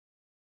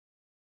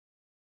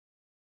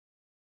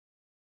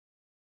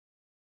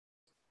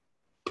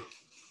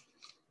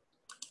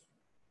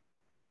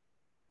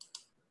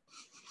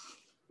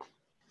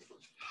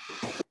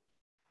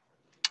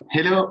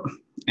Hello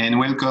and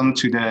welcome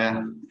to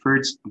the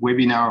first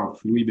webinar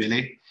of Louis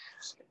Bellet.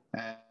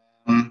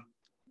 Um,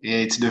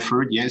 it's the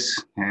third, yes,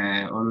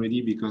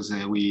 already because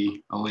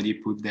we already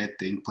put that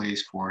in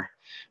place for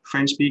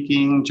French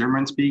speaking,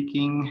 German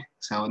speaking.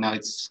 So now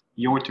it's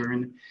your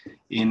turn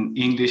in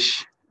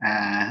English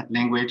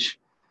language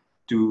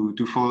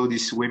to follow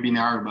this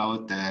webinar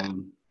about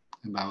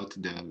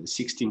the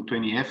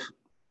 1620F,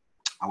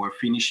 our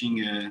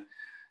finishing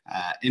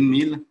end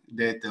mill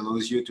that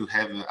allows you to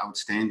have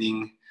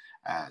outstanding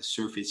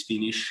surface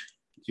finish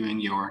during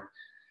your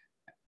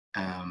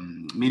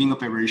milling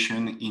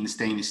operation in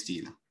stainless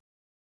steel.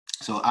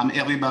 So I'm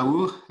Hervé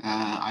Baour.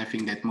 I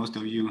think that most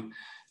of you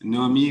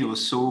know me or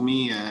saw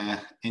me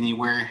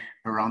anywhere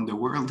around the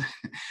world.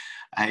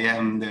 I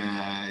am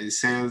the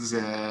sales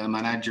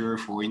manager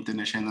for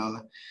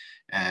international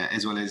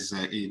as well as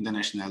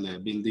international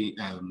building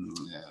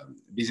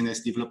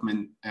business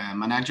development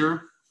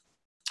manager.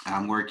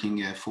 I'm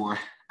working for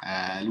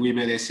Louis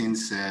Bellet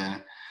since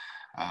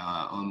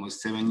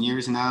almost 7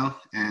 years now,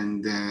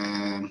 and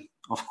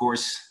of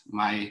course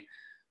my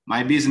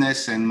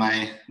business and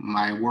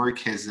my work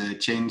has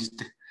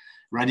changed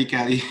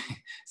radically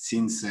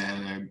since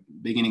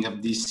beginning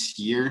of this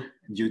year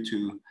due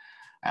to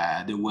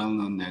the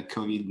well-known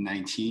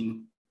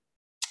COVID-19,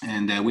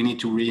 and we need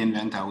to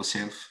reinvent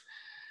ourselves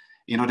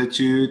in order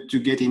to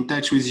get in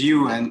touch with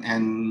you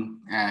and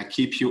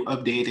keep you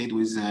updated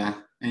with a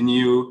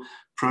new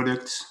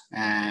products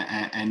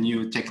and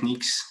new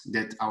techniques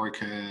that our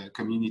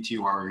community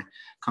or our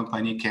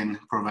company can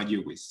provide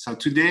you with. So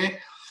today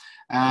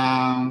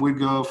we'll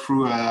go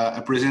through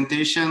a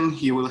presentation.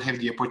 You will have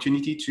the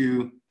opportunity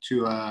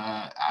to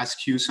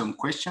ask you some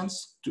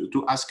questions,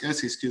 to ask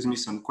us, excuse me,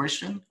 some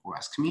question or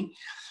ask me.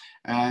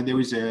 There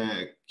is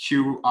a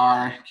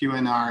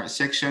Q&R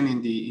section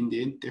in the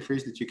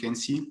interface that you can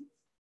see,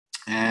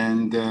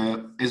 and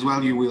as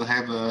well you will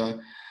have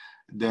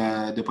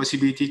the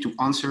possibility to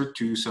answer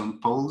to some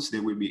polls.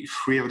 There will be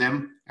 3 of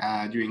them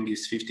during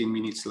this 15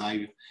 minutes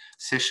live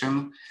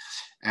session,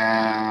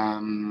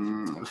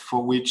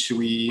 for which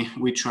we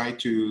try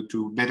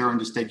to better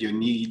understand your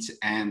needs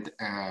and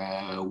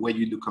where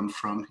you do come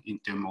from in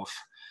terms of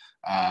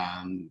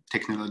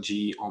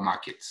technology or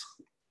markets.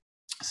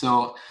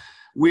 So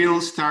we'll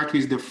start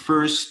with the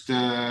first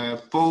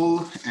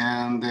poll,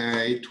 and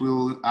it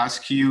will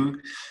ask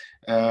you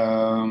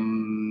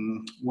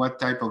what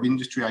type of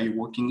industry are you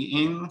working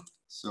in.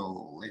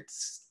 So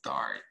let's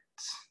start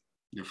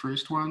the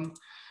first one.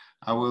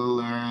 I will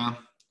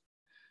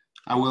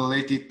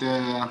let it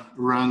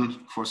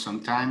run for some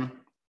time,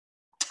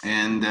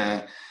 and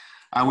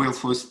I will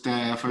first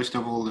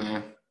of all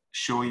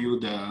show you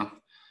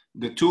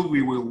the tool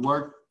we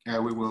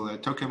will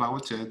talk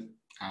about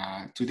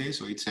today.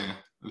 So it's a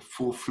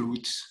full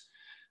flute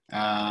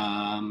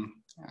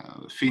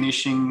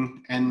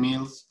finishing end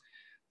mills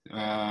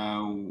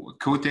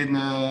coated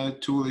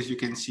tool, as you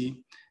can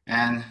see,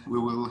 and we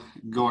will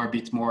go a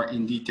bit more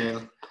in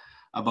detail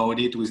about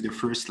it with the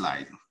first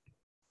slide.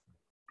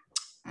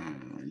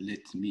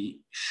 Let me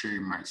share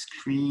my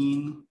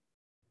screen.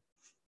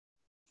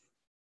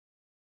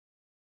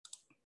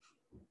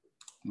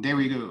 There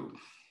we go.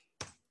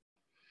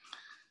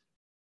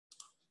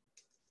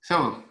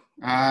 So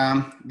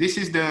this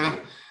is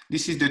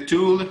the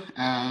tool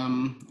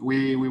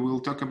we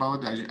will talk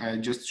about. I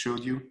just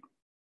showed you.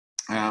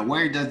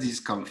 Where does this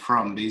come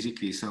from,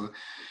 basically? So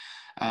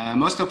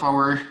most of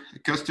our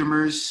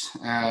customers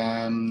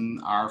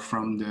are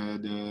from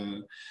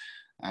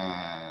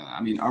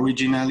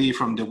originally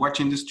from the watch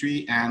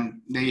industry,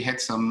 and they had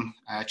some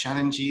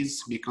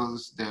challenges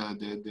because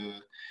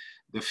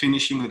the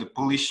finishing or the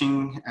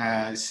polishing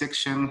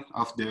section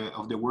of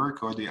the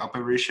work or the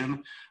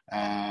operation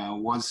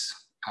was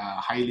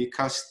highly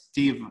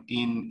costly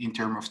in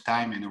terms of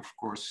time and of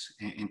course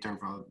in terms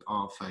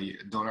of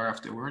dollar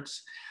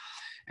afterwards.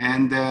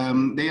 And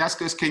they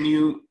ask us, can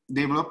you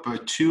develop a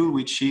tool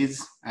which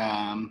is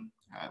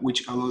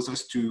which allows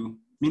us to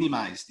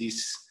minimize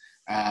this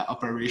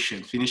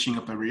finishing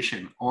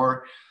operation,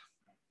 or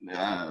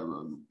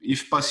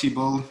if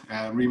possible,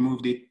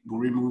 remove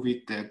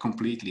it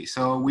completely.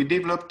 So we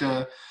developed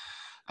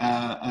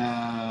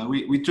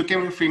we took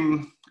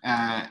everything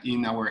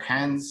in our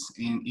hands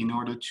in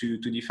order to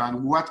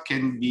define what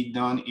can be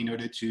done in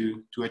order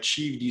to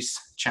achieve this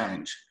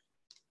challenge.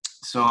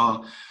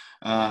 So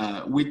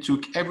we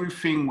took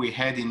everything we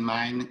had in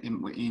mind,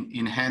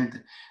 in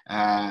hand,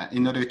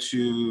 in order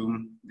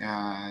to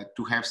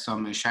have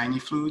some shiny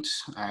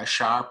flutes,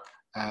 sharp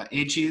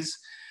edges,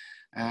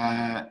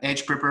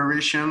 edge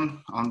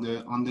preparation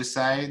on the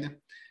side,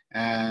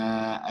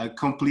 a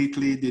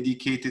completely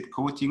dedicated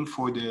coating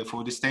for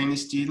the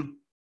stainless steel,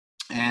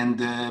 and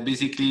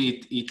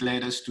basically it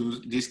led us to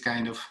this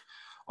kind of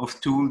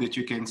tool that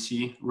you can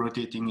see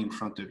rotating in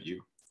front of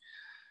you.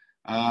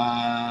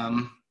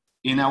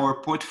 In our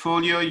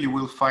portfolio, you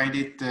will find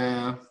it.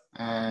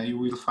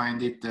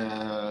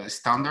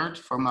 Standard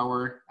from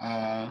our.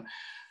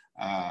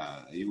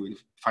 You will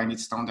find it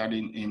standard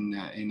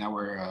in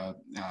our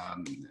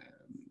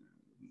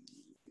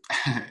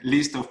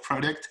list of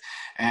product,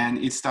 and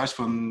it starts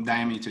from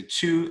diameter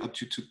 2 up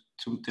to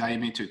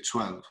diameter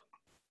 12.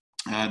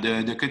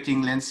 The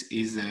cutting length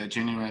is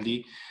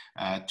generally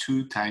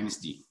 2 times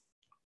D.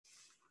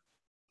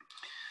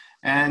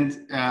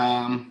 And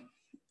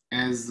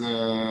as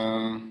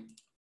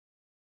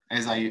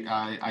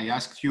I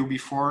asked you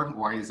before,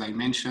 or as I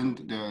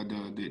mentioned,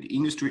 the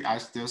industry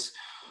asked us,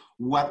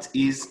 what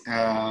is,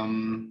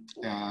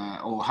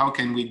 or how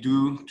can we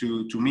do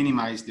to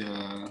minimize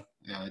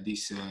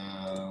this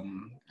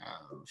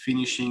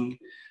finishing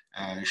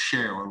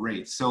share or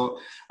rate? So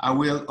I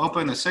will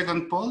open a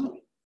second poll,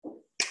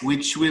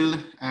 which will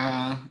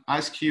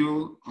ask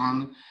you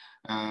on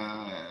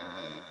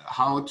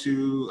how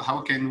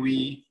can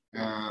we,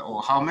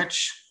 or how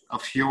much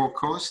of your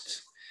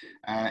cost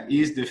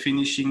is the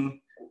finishing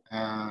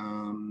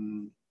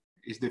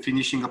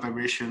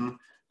operation,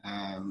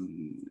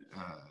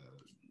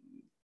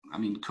 I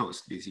mean,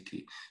 cost,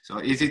 basically. So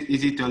is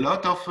it a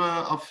lot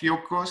of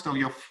your cost, or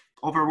your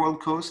overall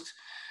cost?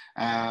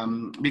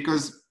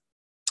 Because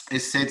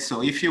as said,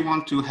 so if you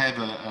want to have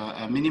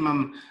a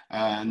minimum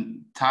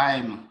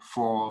time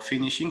for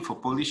finishing, for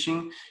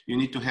polishing, you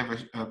need to have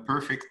a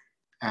perfect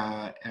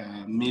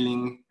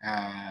milling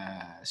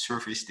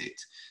surface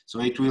state. So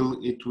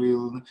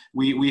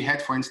we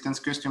had, for instance,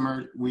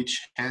 customer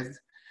which had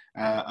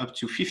up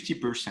to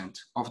 50%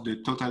 of the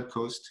total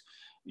cost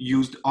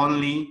used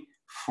only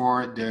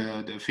for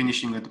the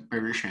finishing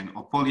operation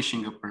or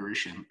polishing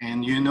operation.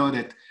 And you know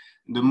that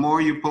the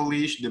more you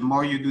polish, the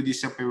more you do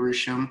this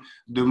operation,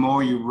 the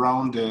more you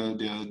round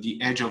the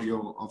edge of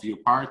your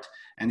part,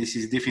 and this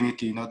is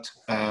definitely not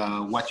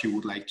what you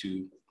would like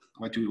to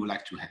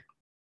have.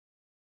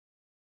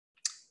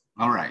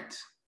 All right.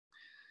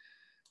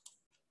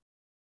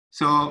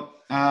 So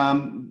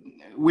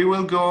we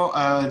will go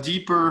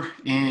deeper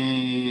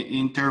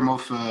in terms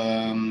of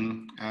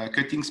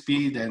cutting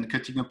speed and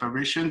cutting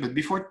operation. But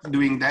before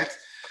doing that,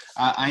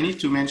 I need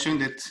to mention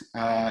that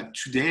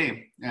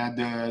today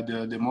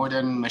the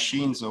modern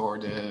machines, or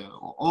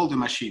all the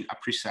machines, are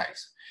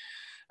precise.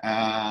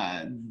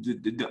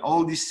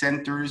 All these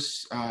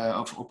centers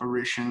of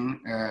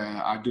operation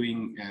are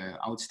doing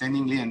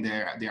outstandingly, and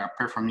they are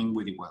performing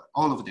really well,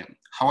 all of them.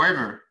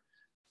 However,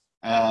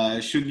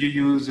 should you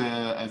use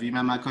a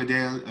Vimama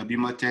Codel, a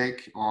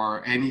Bimotech,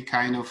 or any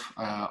kind of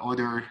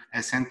other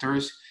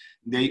centers,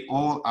 they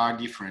all are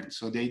different.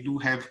 So they do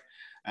have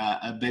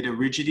a better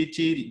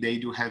rigidity. They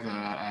do have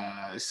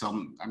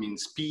some,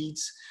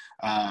 speeds,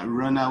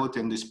 run out,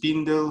 and the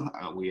spindle.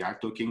 We are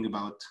talking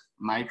about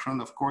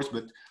micron, of course,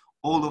 but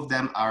all of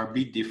them are a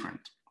bit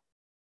different.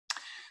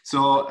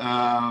 So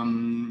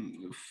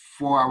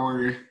for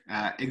our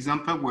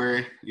example,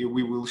 where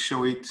we will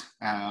show it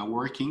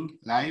working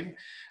live,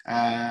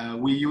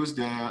 we used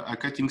a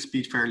cutting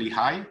speed fairly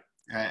high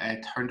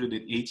at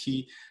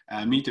 180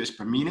 meters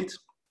per minute.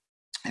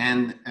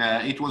 And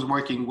it was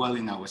working well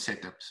in our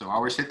setup. So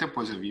our setup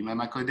was a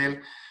Vimama Codel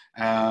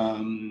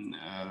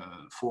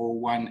for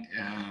one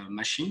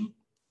machine.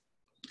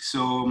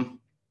 So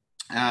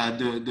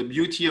the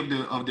beauty of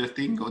the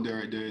thing, or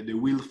the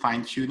wheel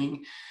fine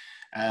tuning,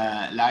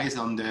 lies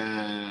on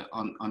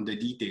the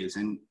details.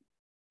 And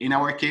in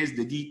our case,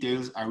 the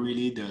details are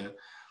really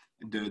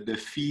the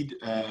feed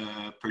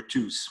per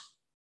tooth.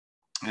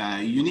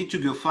 You need to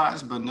go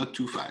fast, but not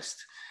too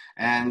fast.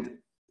 And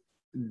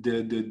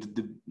the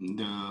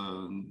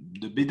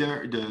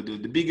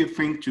bigger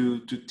thing to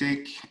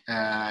take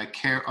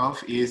care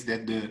of is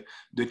that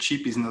the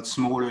chip is not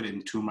smaller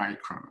than 2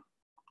 micron.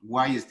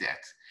 Why is that?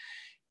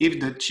 If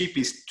the chip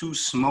is too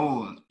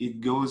small,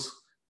 it goes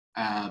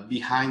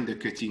behind the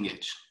cutting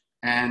edge,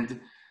 and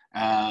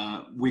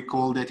we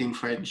call that in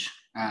French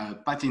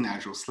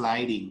patinage, or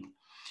sliding.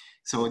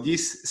 So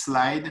this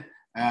slide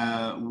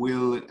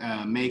will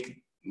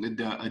make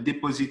a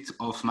deposit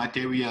of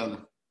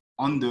material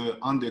on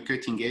the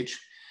cutting edge,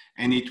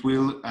 and it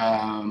will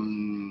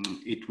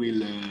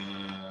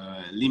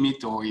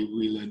limit, or it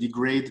will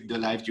degrade the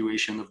life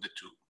duration of the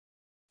tool.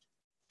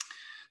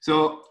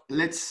 So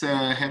let's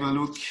have a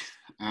look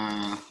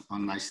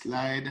on my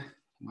slide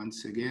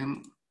once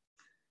again.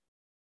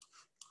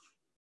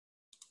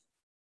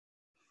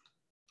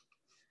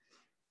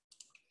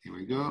 Here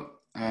we go.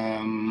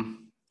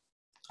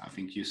 I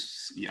think you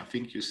see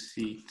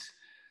it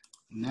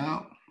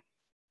now.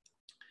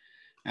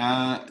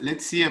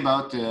 Let's see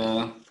about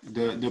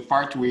the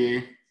part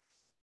we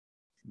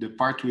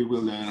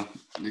will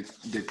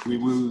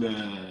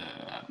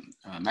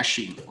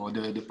machine, or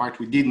the part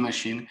we did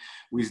machine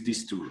with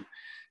this tool.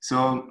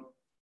 So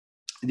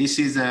this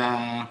is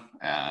a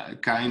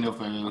kind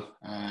of a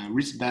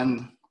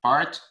wristband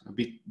part, a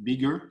bit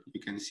bigger.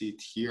 You can see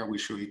it here. I will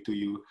show it to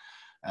you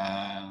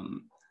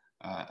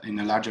in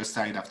a larger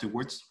side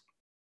afterwards.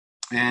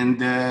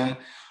 And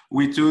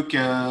we took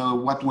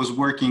what was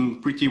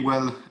working pretty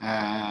well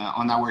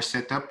on our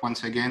setup,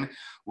 once again,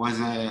 was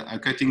a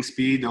cutting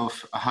speed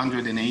of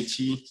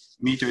 180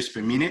 meters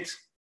per minute.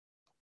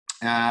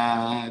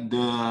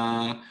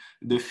 The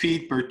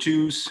feed per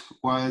tooth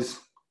was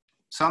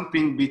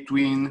something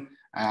between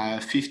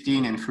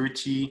 15 and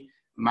 30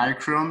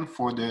 micron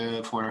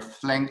for a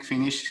flank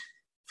finish,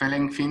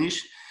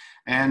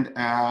 and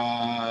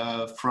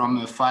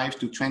from 5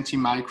 to 20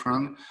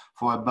 micron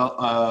for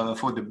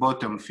the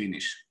bottom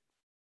finish.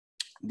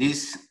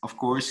 This, of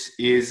course,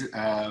 is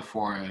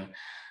for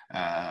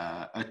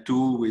a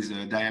tool with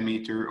a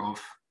diameter of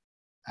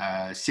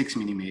 6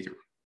 millimeter.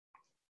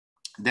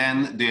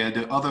 Then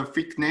the other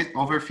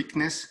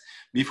thickness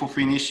before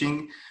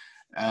finishing,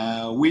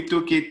 we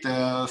took it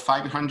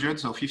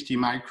 500 or 50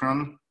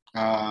 micron.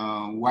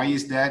 Why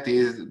is that?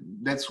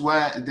 That's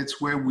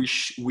where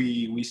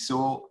we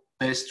saw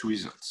best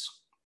results.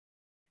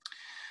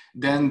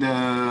 Then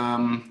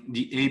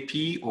the AP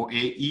or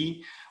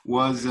AE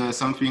was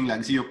something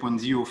like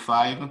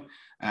 0.05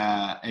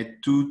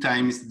 at 2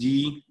 times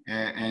D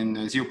and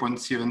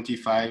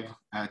 0.75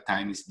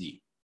 times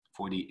D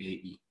for the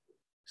AE.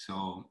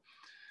 So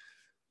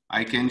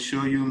I can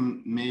show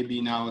you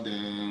maybe now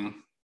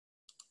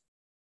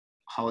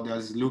how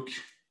does look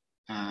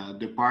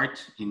the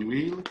part in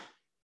real.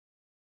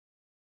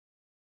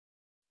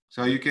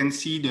 So you can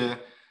see the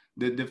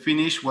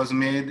finish was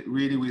made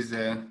really with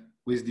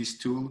this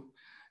tool,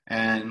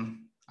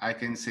 and I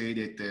can say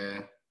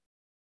that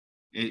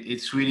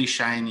it's really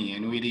shiny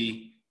and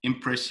really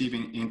impressive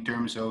in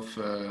terms of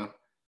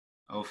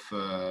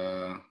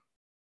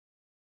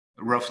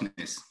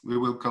roughness. We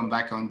will come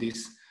back on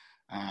this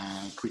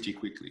pretty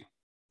quickly.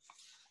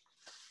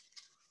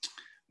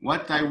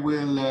 What I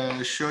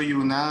will show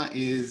you now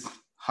is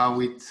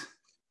how it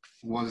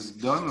was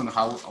done and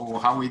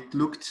how it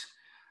looked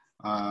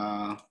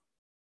on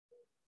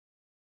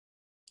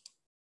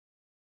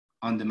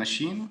the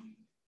machine.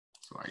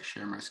 So I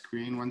share my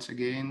screen once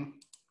again.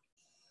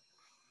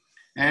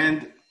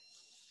 And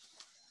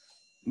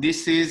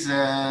this is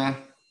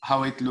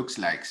how it looks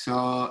like.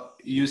 So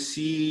you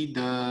see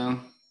the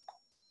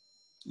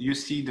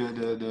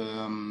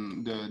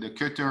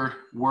cutter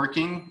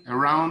working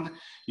around.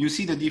 You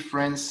see the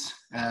difference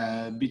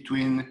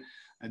between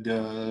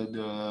the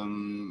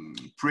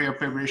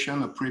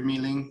pre-preparation or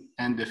pre-milling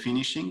and the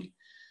finishing.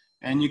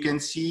 And you can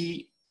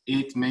see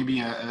it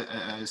maybe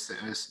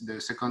the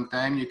second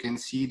time. You can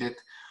see that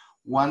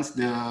once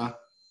the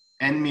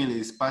end mill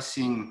is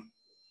passing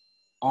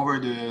over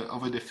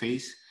the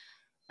face,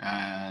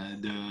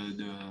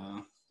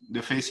 the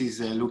face is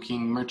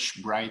looking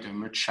much brighter,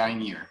 much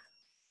shinier.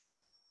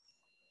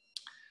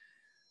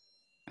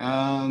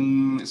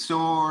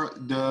 So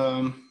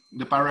the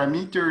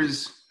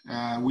parameters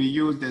we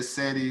used, as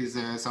said, is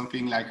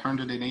something like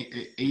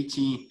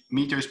 180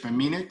 meters per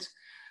minute,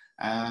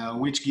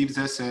 which gives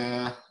us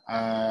a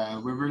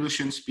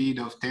revolution speed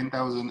of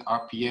 10,000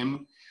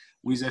 RPM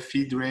with a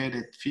feed rate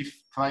at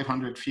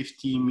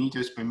 550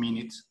 meters per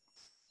minute.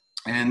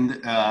 And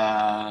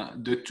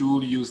the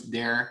tool used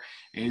there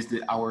is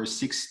our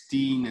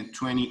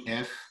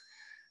 1620F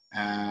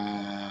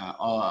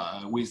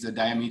with the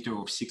diameter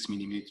of 6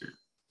 millimeter.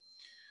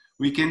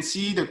 We can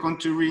see the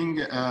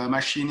contouring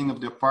machining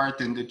of the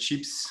part, and the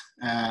chips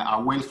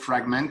are well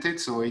fragmented,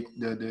 so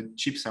the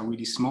chips are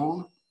really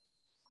small.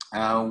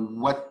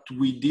 What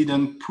we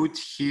didn't put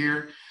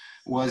here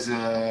was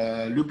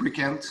a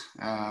lubricant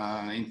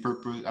in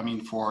purpose. I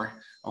mean, for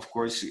of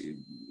course,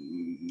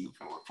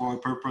 for a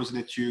purpose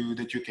that you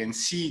can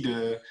see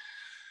the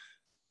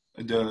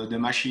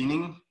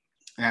machining.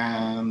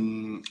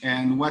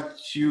 And what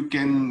you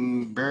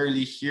can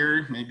barely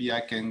hear, maybe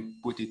I can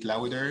put it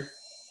louder.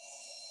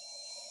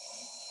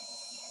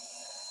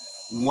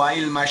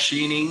 While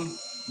machining,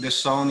 the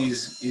sound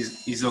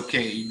is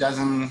okay. It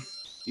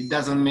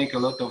doesn't make a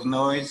lot of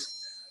noise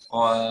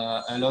or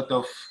a lot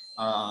of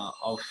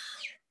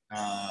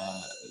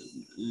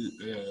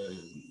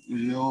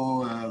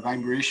low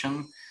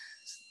vibration,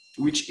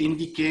 which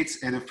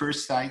indicates at the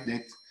first sight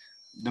that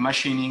the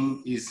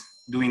machining is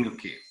doing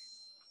okay.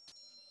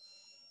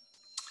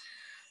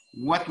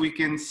 What we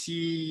can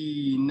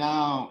see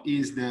now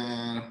is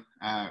the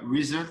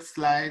result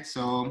slide.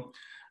 So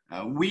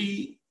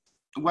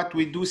what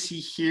we do see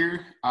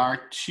here are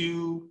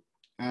two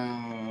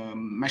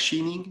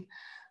machining.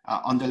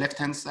 On the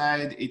left-hand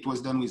side, it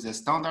was done with a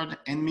standard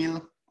end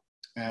mill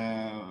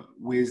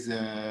with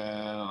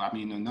I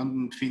mean, a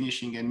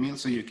non-finishing end mill,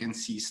 so you can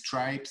see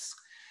stripes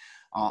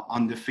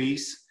on the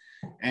face,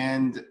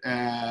 and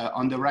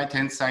on the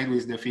right-hand side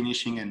with the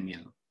finishing end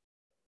mill.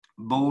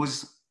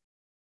 Both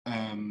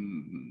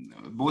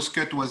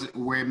cuts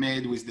were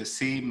made with the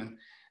same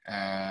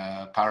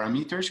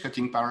parameters,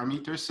 cutting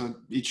parameters, so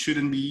it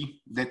shouldn't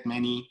be that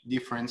many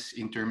difference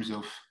in terms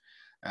of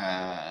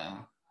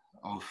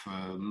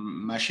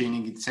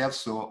machining itself.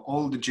 So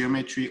all the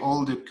geometry,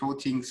 all the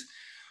coatings,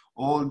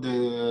 all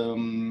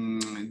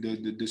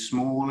the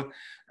small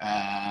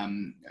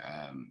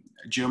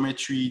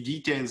geometry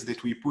details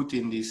that we put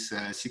in this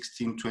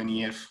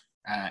 1620F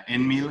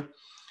end mill,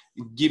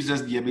 it gives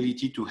us the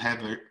ability to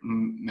have a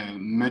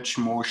much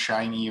more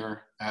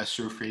shinier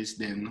surface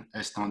than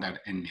a standard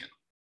end mill.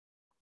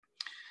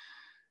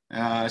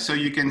 So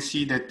you can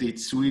see that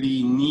it's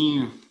really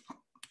near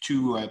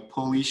to a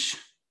polish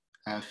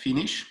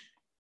finish.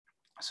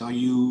 So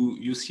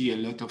you see a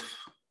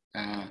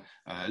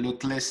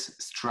lot less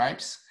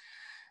stripes.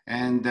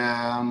 And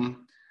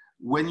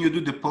when you do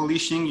the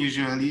polishing,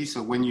 usually,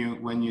 so when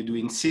you do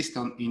insist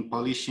on in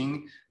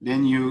polishing,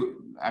 then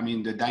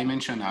the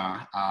dimension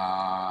are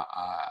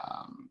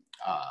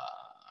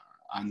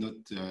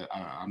not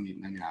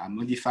are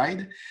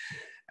modified.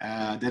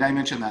 The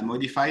dimensions are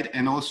modified,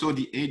 and also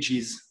the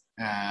edges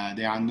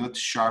they are not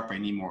sharp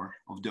anymore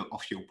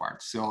of your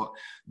part. So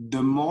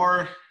the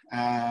more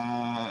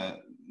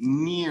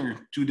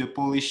near to the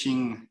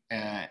polishing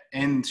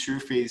end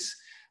surface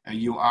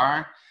you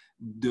are,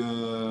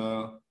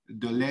 the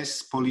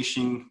less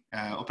polishing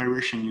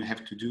operation you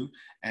have to do,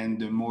 and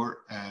the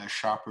more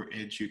sharper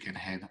edge you can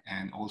have.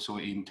 And also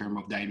in terms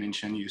of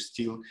dimension, you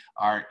still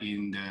are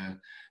in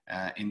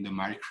the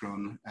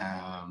micron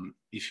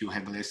if you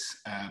have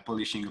less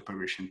polishing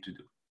operation to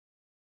do.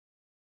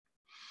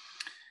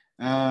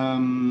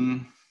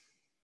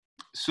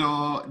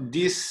 So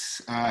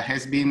this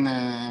has been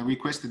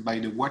requested by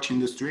the watch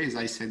industry, as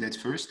I said at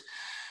first.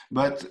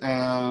 But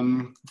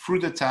through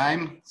the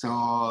time,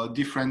 so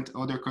different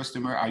other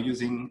customers are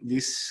using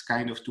this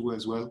kind of tool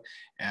as well.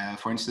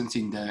 For instance,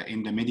 in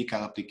the medical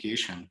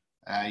application,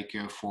 like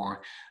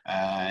for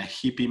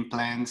hip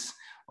implants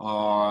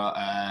or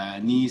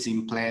knees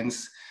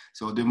implants.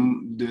 So the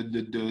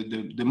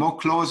more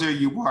closer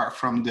you are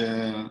from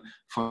the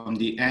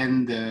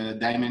end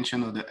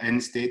dimension or the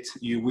end state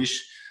you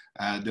wish,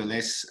 the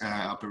less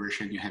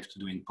operation you have to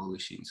do in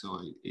polishing. So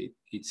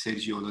it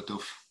saves you a lot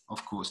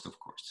of cost, of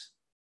course.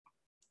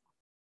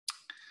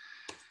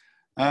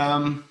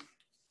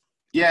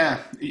 Yeah,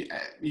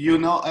 you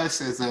know us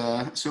as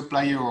a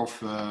supplier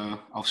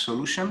of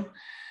solution,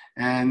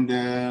 and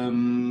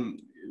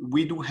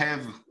we do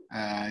have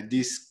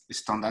these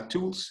standard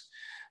tools,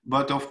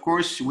 but of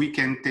course we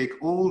can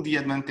take all the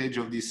advantage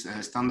of this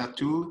standard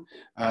tool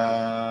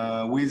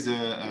with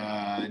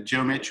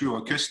geometry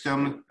or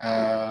custom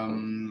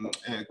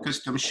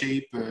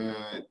shape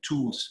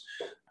tools.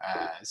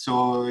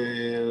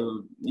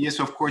 Yes,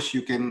 of course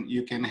you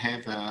can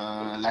have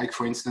like,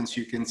 for instance,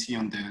 you can see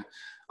on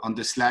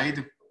the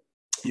slide,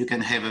 you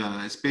can have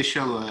a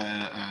special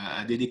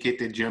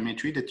dedicated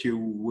geometry that you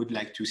would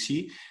like to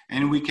see,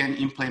 and we can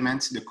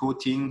implement the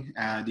coating,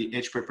 the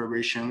edge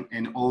preparation,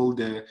 and all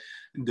the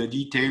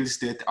details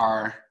that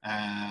are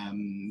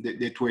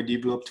that were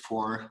developed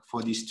for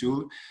this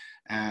tool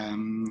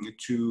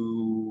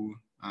to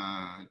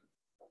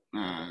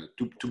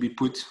be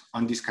put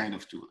on this kind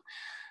of tool.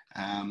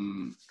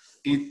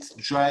 It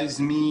drives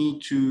me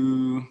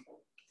to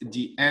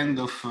the end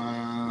of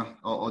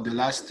or the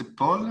last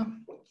poll.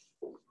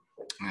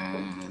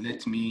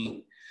 Let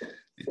me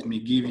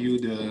give you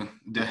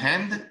the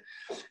hand,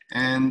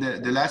 and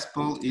the last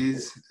poll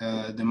is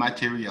the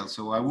material.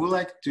 So I would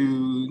like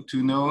to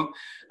know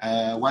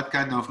what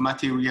kind of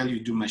material you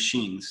do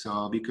machine.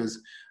 So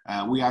because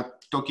we are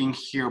talking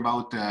here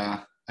about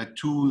a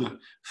tool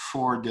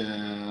for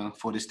the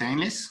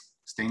stainless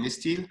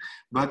steel,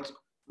 but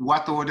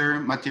what other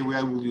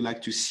material would you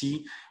like to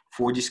see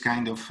for this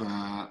kind of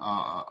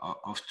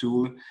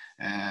tool?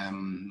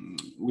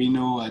 We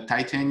know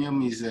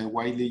titanium is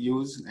widely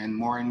used and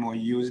more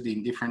used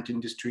in different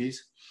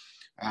industries.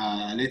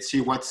 Let's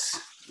see what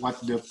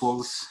the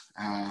polls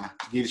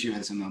gives you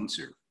as an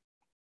answer.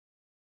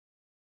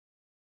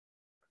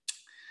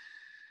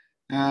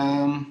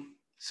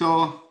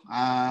 So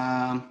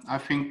I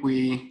think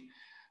we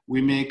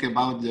make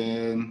about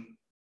the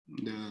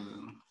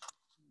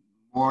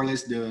more or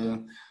less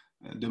the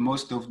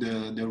most of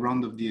the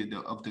round of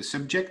the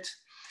subject.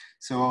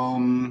 So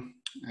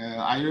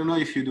I don't know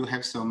if you do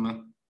have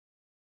some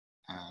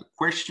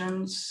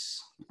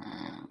questions.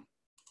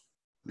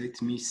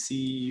 Let me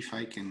see if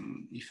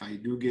I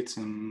do get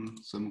some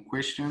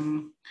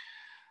question.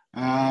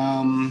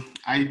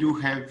 I do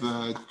have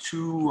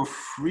 2 or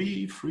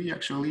 3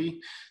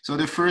 actually. So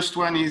the first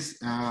one is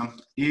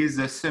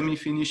a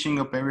semi-finishing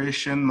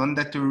operation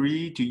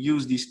mandatory to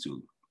use this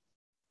tool?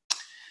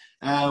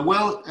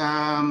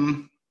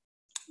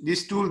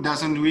 This tool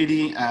doesn't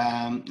really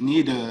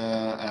need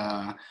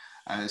a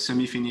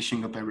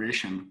semi-finishing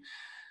operation.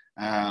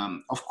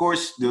 Of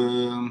course,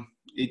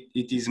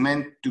 it is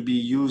meant to be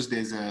used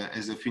as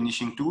a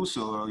finishing tool,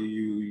 so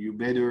you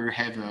better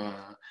have a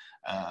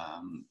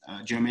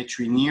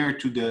geometry near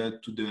to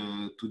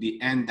the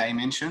end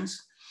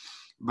dimensions.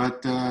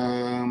 But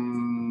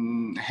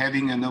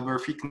having an over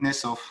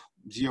thickness of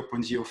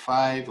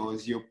 0.05 or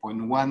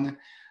 0.1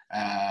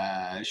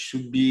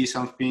 should be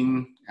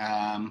something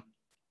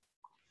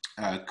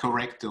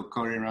correct or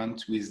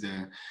coherent with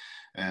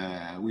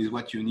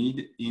what you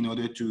need in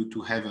order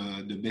to have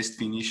the best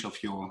finish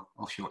of your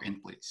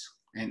end plates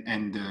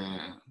and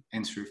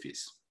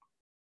surface.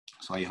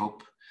 So I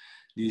hope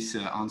this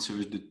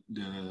answers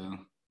the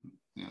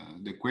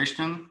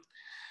question.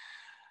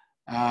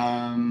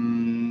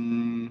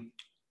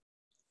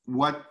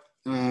 What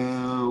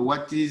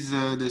is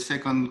the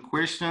second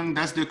question?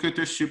 Does the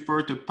cutter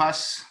support a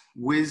pass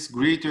width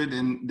greater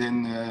than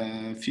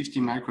 50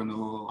 micron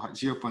or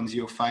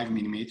 0.05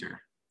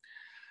 millimeter?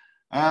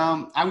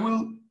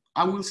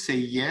 I will say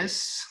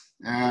yes,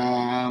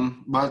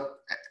 but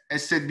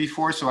as said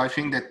before, so I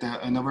think that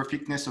an over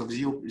thickness of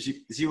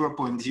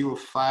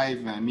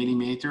 0.05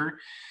 millimeter,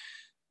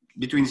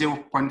 between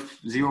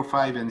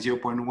 0.05 and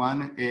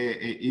 0.1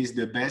 is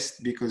the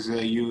best, because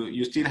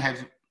you still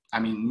have, I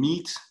mean,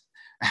 meat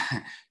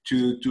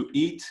to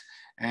eat,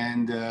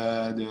 and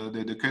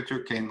the cutter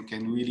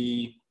can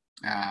really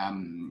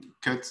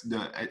cut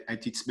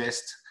at its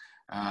best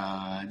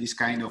this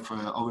kind of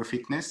over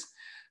thickness.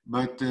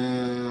 But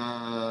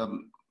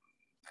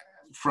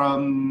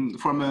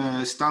from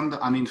a standard,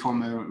 I mean,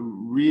 from a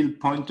real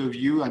point of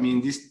view, I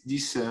mean,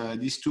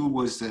 this tool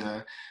was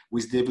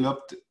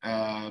developed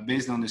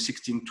based on the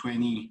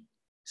 1620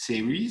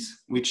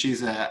 series, which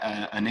is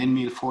an end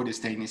mill for the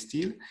stainless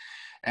steel,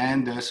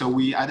 and so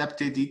we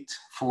adapted it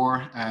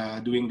for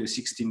doing the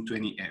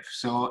 1620F.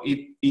 So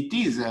it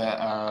is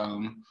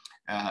an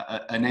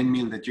end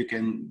mill that you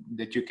can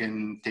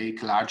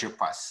take larger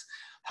pass.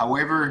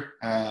 However,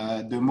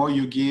 the more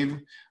you give,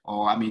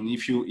 or I mean,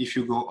 if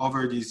you go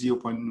over the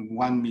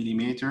 0.1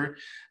 millimeter,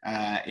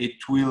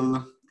 it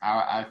will,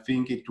 I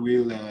think it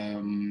will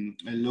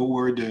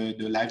lower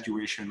the life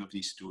duration of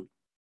this tool.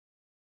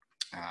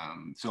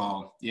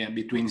 So yeah,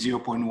 between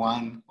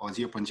 0.1 or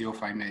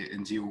 0.05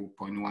 and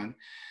 0.1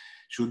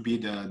 should be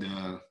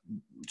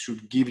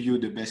should give you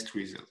the best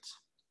results.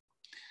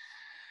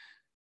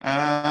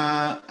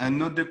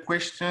 Another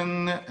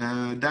question,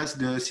 does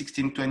the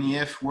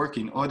 1620F work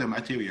in other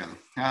material?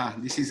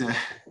 This is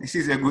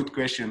a good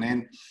question.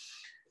 And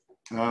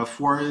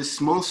for a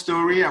small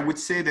story, I would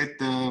say that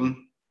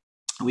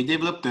we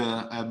developed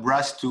a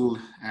brass tool,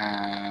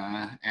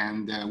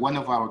 and one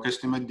of our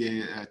customers,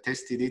 they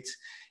tested it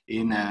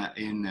in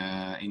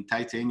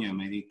titanium,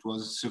 and it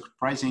was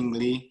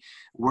surprisingly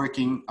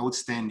working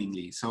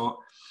outstandingly.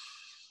 So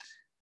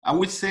I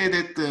would say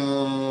that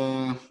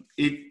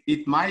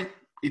it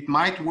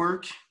might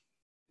work,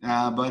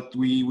 but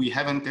we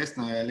haven't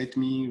tested. Let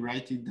me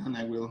write it down.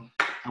 I will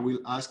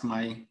ask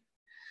my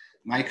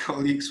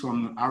colleagues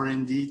from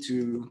R&D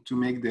to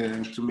make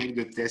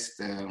the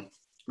test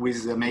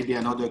with maybe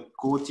another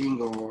coating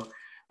or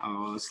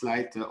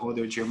slight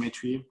other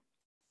geometry.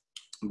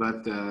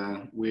 But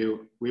we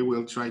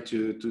will try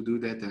to do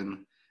that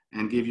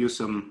and give you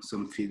some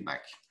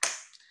feedback.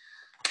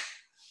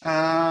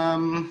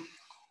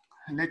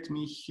 Let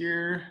me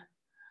hear.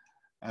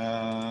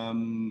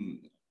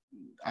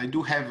 I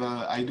do have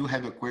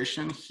a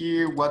question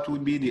here. What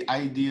would be the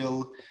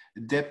ideal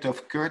depth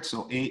of cut,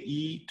 so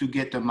AE, to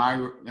get a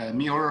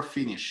mirror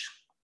finish?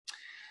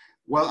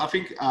 Well, I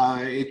think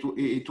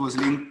it was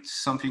linked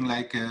something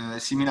like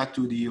similar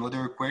to the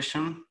other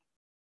question.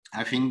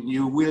 I think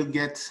you will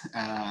get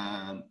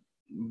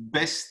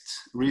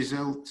best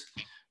result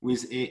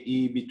with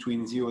AE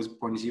between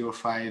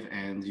 0.05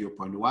 and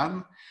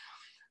 0.1.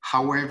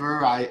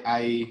 However,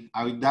 I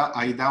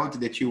doubt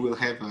that you will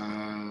have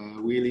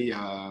really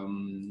a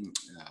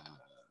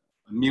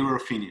mirror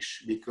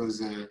finish,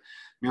 because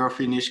mirror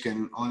finish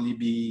can only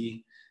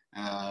be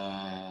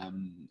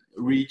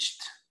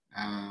reached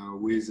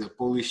with a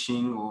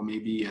polishing or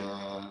maybe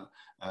a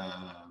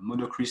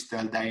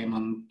monocrystal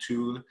diamond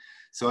tool.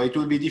 So it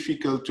will be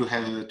difficult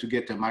to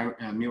get a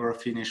mirror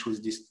finish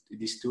with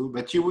this tool,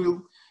 but you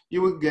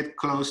will get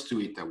close to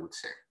it, I would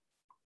say.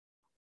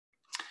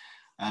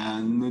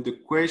 Another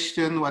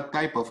question: what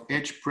type of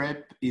edge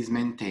prep is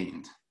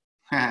maintained?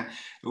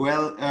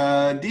 Well,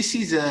 this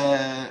is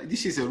a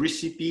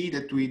recipe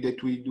that we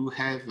do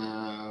have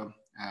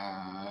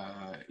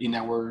in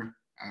our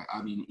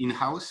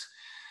in-house.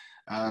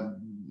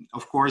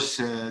 Of course,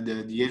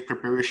 the edge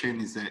preparation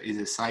is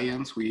a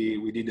science.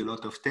 We did a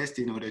lot of tests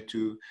in order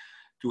to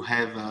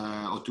have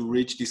or to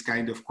reach this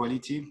kind of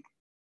quality,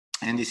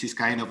 and this is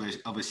kind of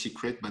a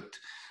secret. But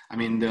I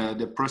mean,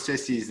 the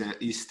process is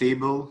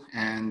stable,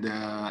 and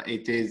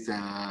it is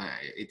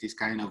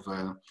kind of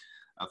a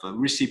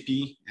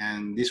recipe,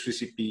 and this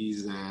recipe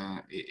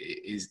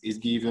is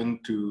given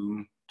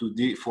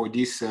for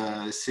this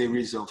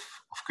series of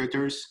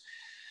cutters,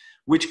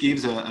 which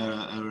gives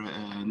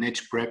an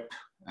edge prep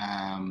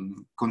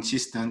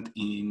consistent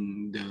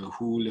in the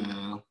whole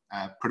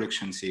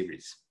production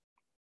series.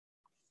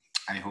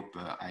 I hope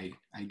I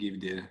give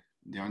the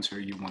answer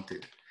you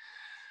wanted.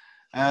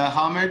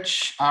 How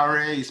much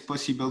RA is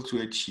possible to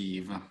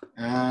achieve?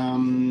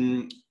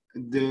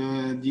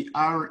 The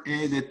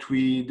RA that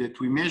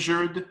we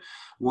measured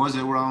was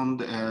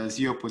around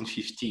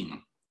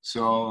 0.15.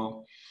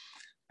 So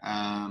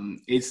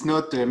it's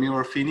not a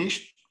mirror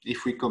finish,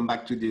 if we come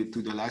back to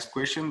the last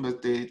question,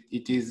 but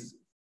it is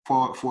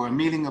for a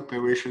milling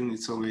operation,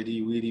 it's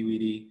already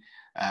really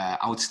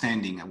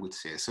outstanding, I would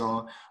say.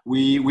 So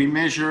we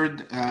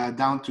measured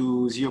down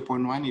to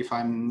 0.1, if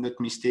I'm not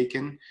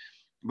mistaken.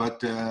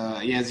 But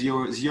yeah,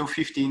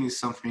 0.15 is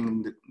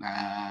something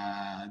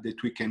that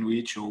we can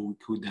reach, or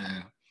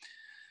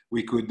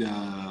we could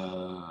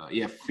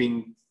yeah,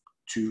 think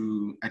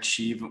to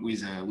achieve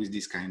with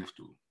this kind of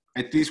tool,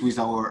 at least with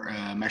our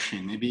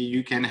machine. Maybe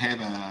you can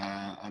have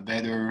a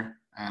better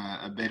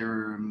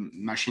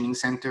machining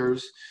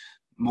centers,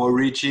 more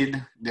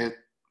rigid that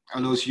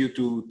allows you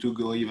to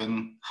go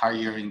even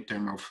higher in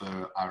terms of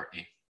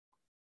RA.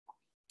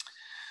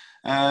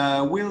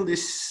 Will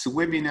this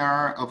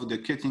webinar of the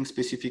cutting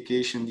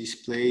specification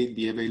displayed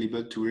be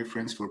available to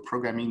reference for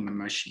programming the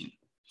machine?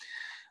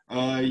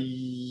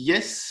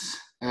 Yes.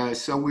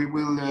 So we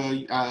will.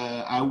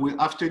 I will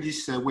after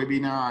this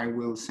webinar. I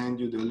will send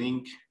you the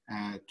link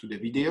to the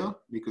video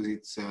because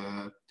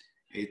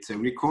it's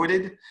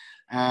recorded.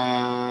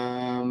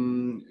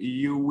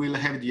 You will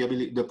have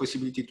the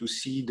possibility to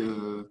see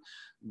the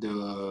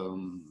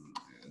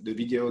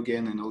video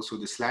again and also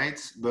the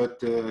slides. But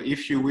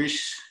if you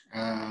wish,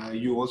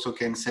 you also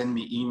can send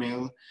me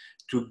email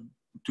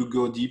to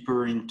go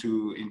deeper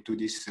into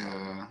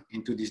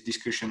this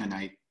discussion, and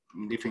I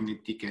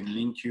definitely can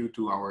link you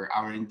to our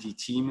R&D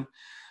team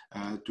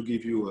to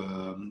give you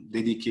a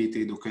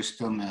dedicated or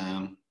custom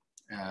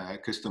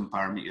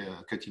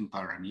cutting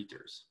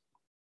parameters.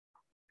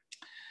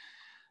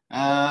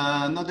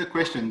 Another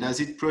question: does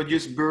it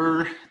produce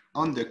burr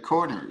on the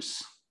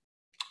corners?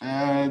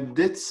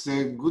 That's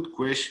a good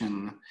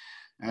question.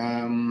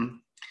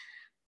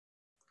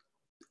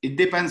 It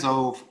depends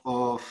of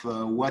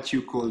what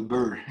you call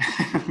burr,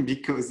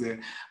 because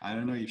I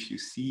don't know if you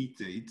see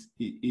it.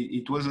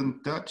 It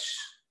wasn't touched.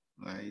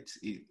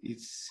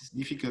 It's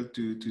difficult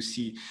to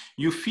see.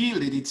 You feel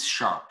that it's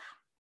sharp,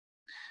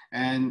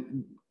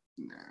 and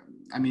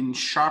I mean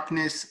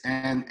sharpness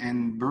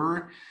and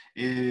burr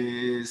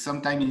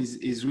sometimes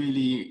is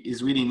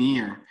really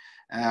near.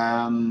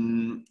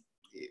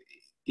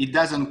 It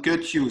doesn't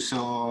cut you,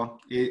 so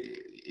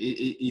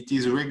it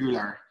is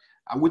regular.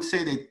 I would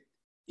say that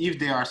if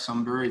there are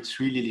some burr, it's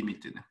really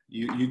limited.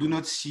 You do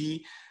not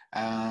see,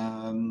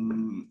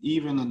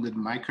 even on the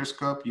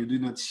microscope, you do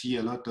not see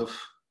a lot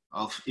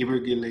of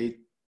irregular,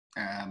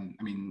 I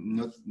mean,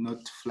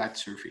 not flat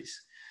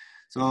surface.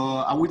 So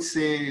I would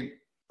say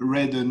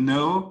rather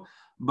no,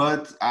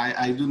 but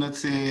I do not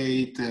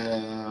say it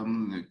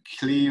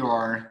clear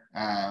or,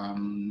 I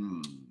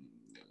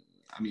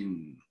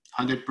mean,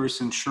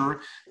 100%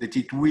 sure that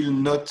it will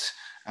not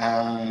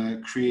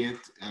create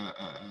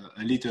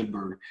a little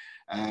burr.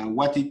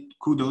 What it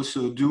could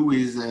also do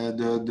is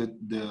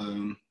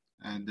the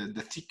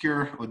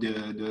thicker or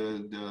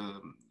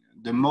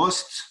the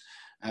most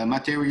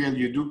material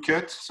you do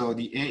cut, so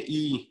the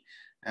AE,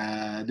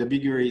 the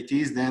bigger it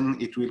is, then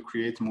it will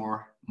create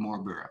more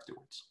burr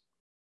afterwards.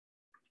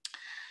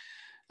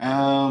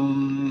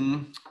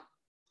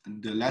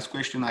 The last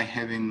question I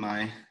have in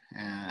my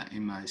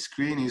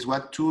screen is: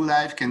 what tool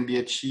life can be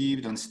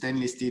achieved on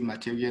stainless steel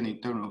material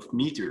in terms of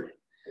meter?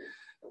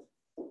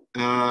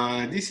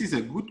 This is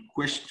a good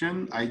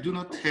question. I do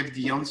not have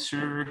the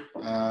answer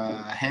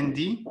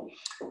handy.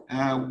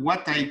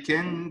 What I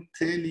can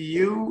tell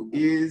you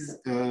is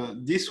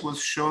this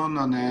was shown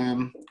on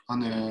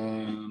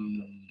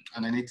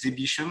an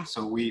exhibition.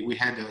 So we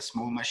had a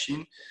small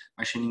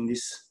machining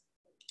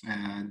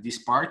this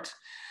part,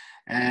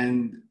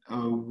 and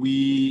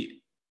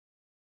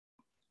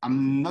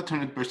I'm not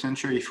 100%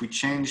 sure if we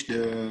changed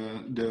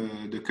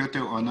the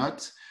cutter or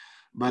not,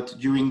 but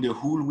during the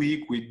whole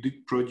week we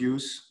did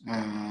produce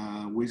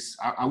with,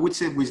 I would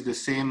say, with the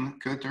same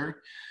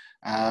cutter.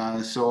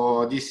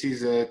 So this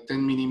is a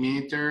 10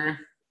 millimeter,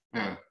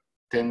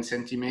 10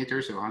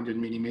 centimeters, so 100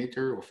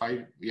 millimeter, or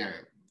 5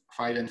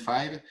 and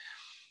 5.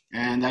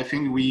 And I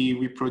think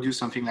we produced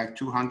something like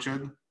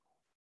 200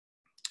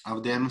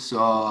 of them.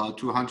 So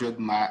 200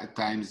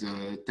 times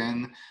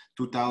 10,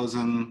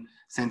 2000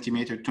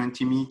 centimeter,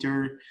 20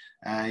 meter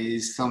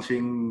is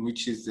something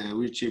which is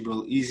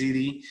reachable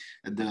easily.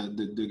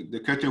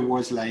 The cutter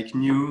was like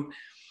new.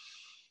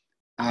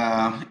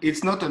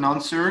 It's not an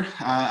answer.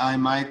 I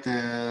might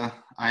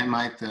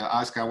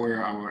ask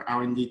our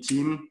R&D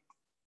team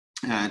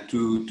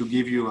to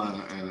give you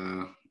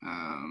a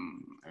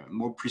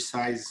more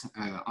precise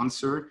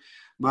answer,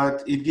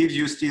 but it gives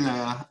you still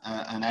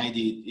an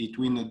idea. It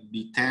will not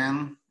be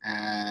 10,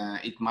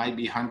 it might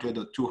be 100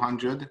 or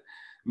 200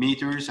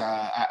 meters.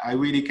 I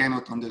really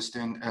cannot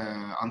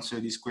answer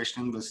this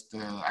question, but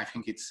I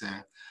think it's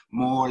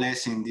more or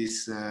less in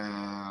this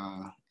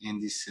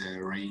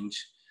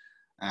range.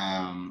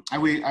 I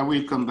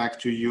will come back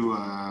to you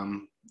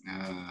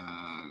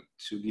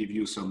to give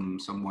you some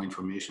more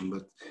information,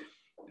 but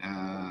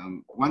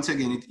once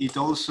again, it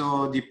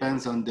also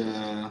depends on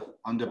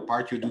the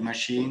part you do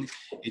machine.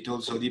 It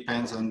also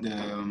depends on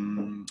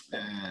the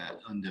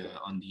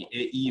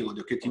AE or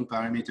the cutting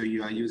parameter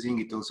you are using.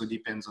 It also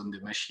depends on the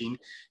machine.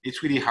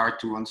 It's really hard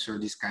to answer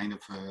this kind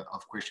of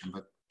question,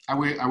 but I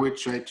will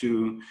try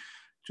to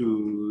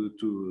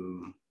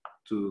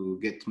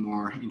get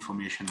more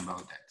information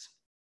about that.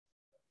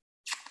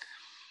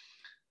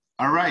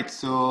 All right,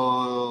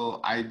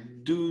 so I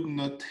do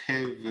not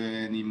have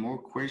any more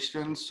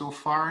questions so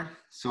far.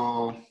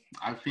 So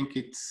I think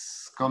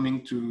it's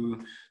coming to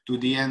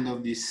the end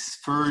of this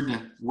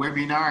third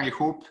webinar. I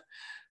hope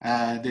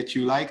that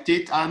you liked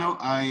it. Arno,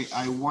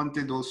 I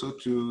wanted also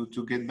to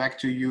get back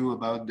to you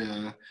about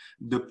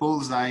the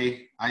polls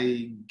I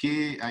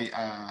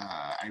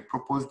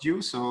proposed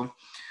you. So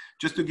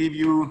just to give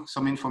you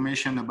some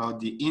information about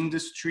the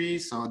industry,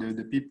 so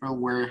the people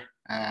were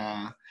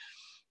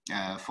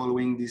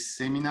following this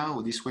seminar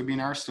or this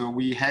webinar. So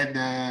we had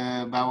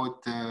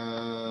about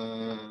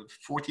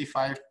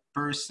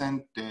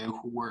 45%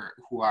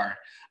 who are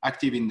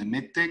active in the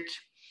medtech,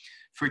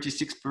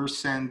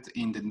 36%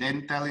 in the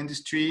dental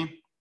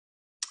industry,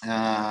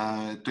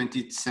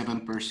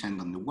 27%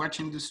 on the watch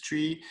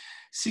industry,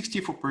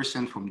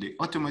 64% from the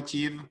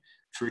automotive,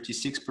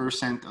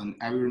 36% on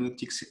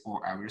aeronautics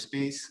or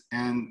aerospace,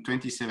 and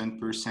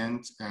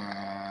 27%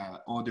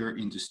 other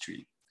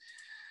industry.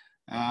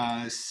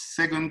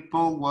 Second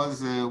poll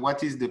was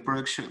what is the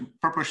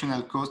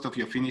proportional cost of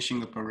your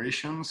finishing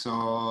operation?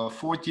 So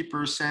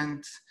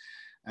 40%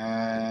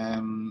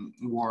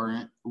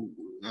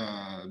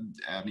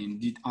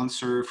 did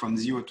answer from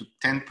 0 to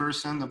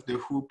 10% of the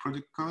whole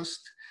product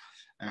cost,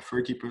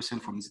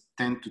 30% from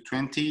 10 to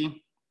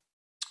 20,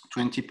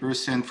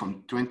 20%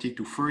 from 20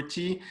 to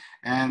 30,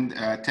 and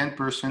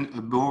 10%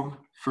 above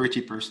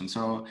 30%.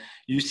 So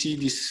you see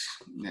this,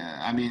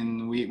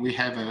 we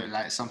have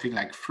like something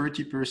like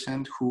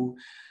 30% who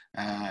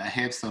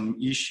have some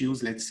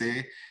issues, let's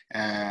say,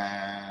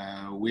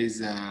 with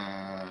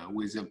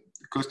the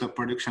cost of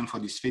production for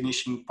this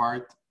finishing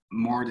part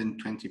more than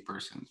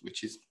 20%,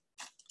 which is,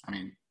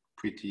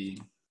 pretty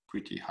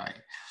high.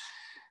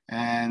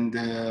 And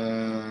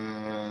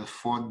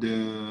for the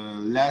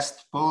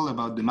last poll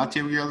about the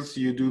materials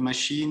you do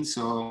machine,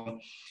 so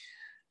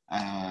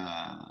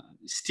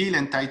steel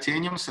and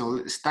titanium.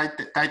 So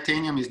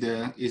titanium is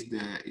the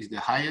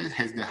highest,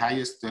 has the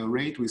highest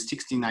rate with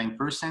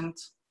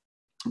 69%.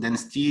 Then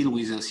steel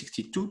with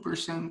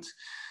 62%,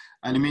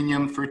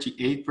 aluminum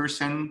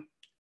 38%,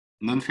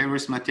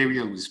 non-ferrous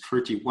material with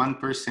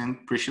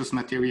 31%, precious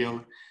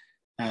material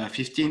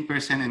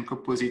 15%, and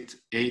composite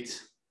 8%.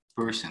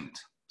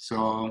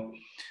 So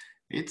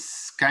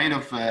it's kind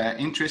of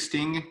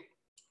interesting.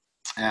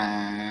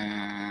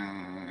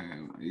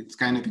 It's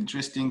kind of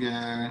interesting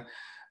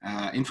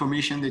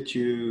information that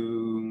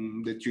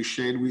you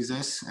shared with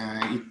us.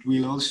 It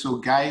will also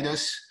guide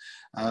us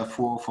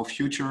for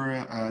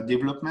future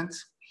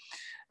developments.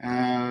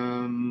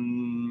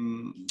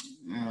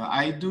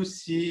 I do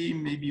see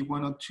maybe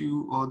one or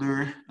two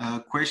other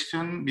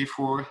questions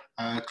before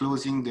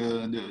closing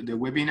the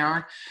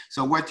webinar.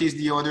 So what is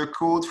the order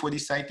code for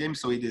this item?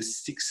 So it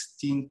is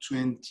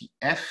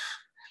 1620F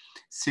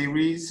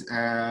series.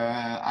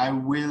 I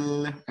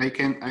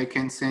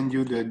can send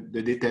you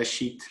the data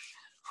sheet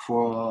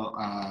for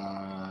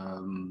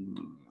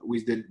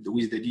with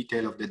the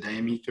detail of the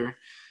diameter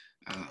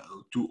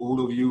to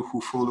all of you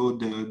who followed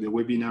the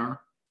webinar.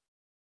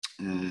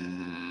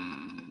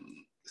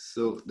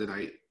 So that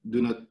I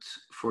do not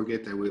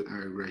forget, I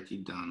write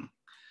it down.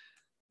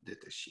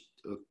 Data sheet.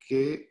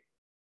 Okay.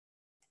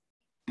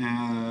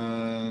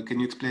 Can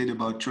you explain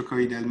about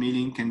trochoidal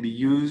milling can be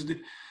used?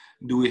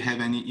 Do we have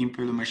any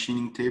impeller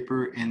machining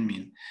taper and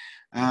mill?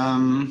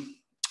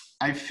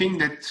 I think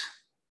that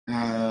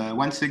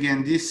once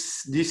again,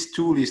 this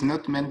tool is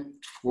not meant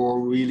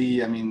for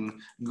really,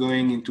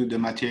 going into the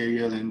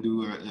material and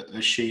do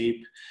a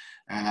shape.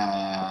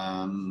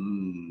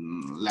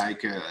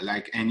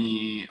 Like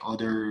any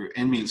other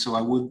end mill. So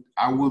I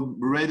would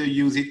rather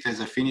use it as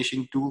a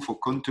finishing tool for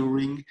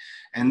contouring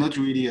and not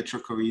really a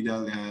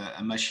trochoidal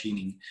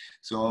machining.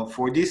 So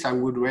for this, I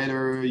would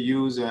rather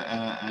use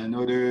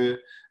another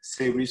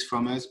series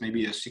from us,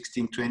 maybe a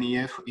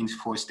 1620F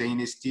for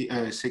stainless steel,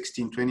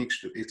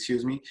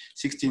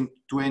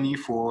 1620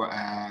 for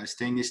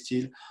stainless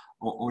steel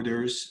or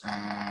others.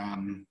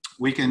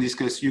 We can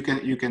discuss. You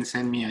can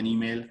send me an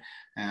email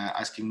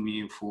asking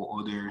me for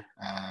other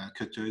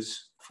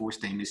cutters for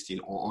stainless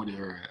steel or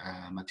other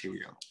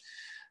material.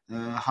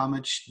 How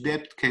much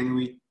depth can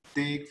we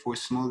take for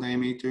small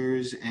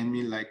diameters and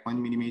mill like 1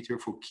 millimeter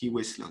for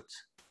keyway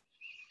slots?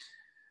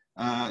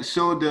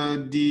 So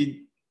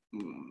the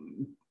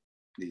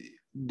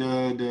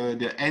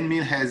end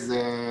mill has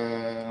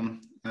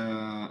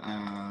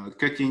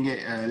cutting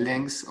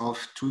length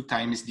of 2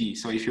 times D.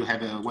 So if you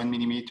have a 1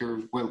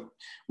 millimeter, well,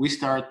 we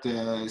start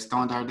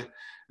standard.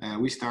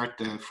 We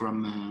start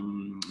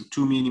from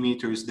 2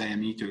 millimeters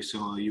diameter,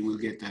 so you will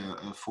get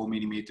a 4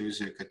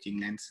 millimeters cutting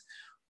length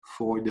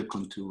for the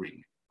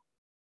contouring.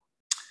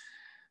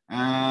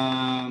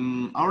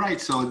 All right,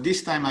 so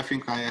this time I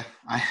think I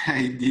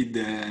did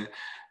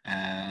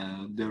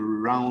the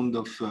round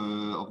of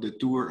the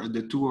tour of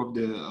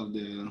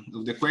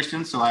the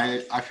questions. So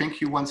I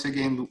thank you once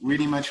again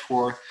really much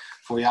for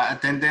your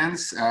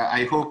attendance.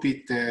 I hope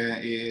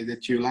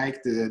that you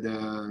liked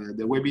the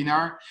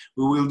webinar.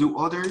 We will do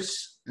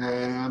others.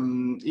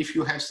 If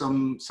you have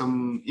some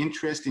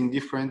interest in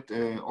different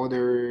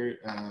other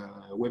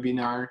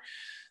webinar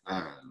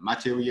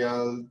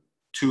material,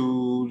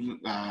 tool,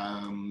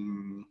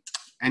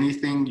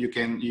 anything you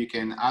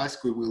can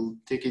ask, we will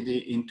take it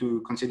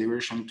into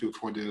consideration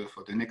for the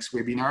next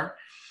webinar.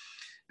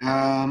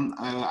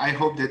 I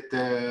hope that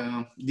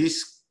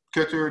this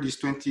cutter, this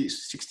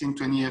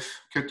 1620F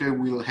cutter,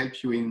 will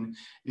help you in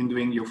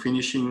doing your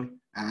finishing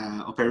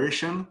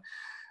operation.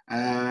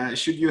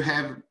 Should you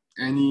have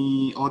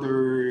any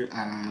other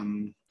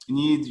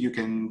need, you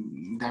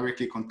can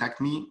directly contact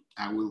me.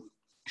 I will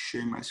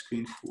share my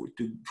screen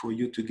for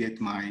you to get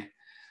my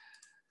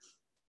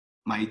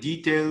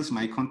details,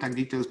 my contact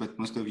details, but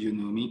most of you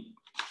know me.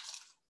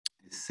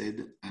 I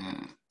said,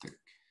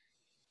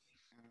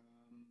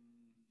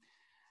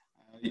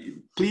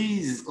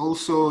 please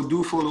also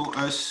do follow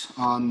us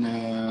on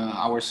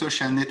our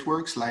social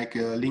networks like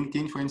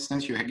LinkedIn, for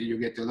instance. You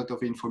get a lot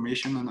of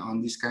information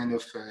on this kind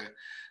of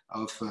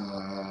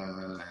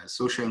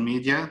social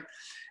media.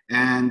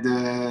 And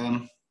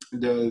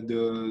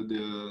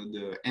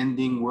the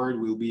ending word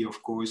will be,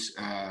 of course,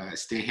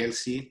 stay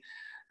healthy.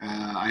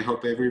 I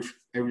hope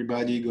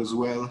everybody goes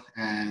well,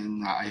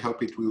 and I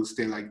hope it will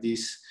stay like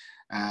this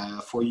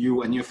for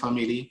you and your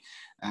family.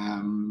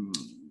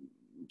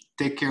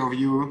 Take care of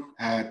you,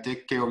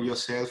 take care of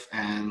yourself,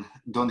 and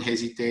don't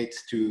hesitate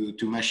to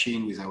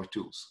machine with our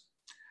tools.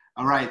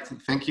 All right,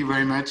 thank you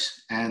very much,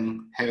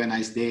 and have a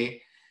nice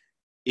day,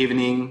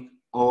 evening,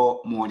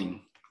 or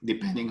morning,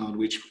 depending on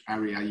which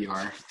area you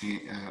are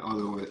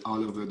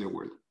all over the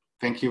world.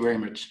 Thank you very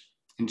much.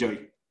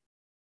 Enjoy.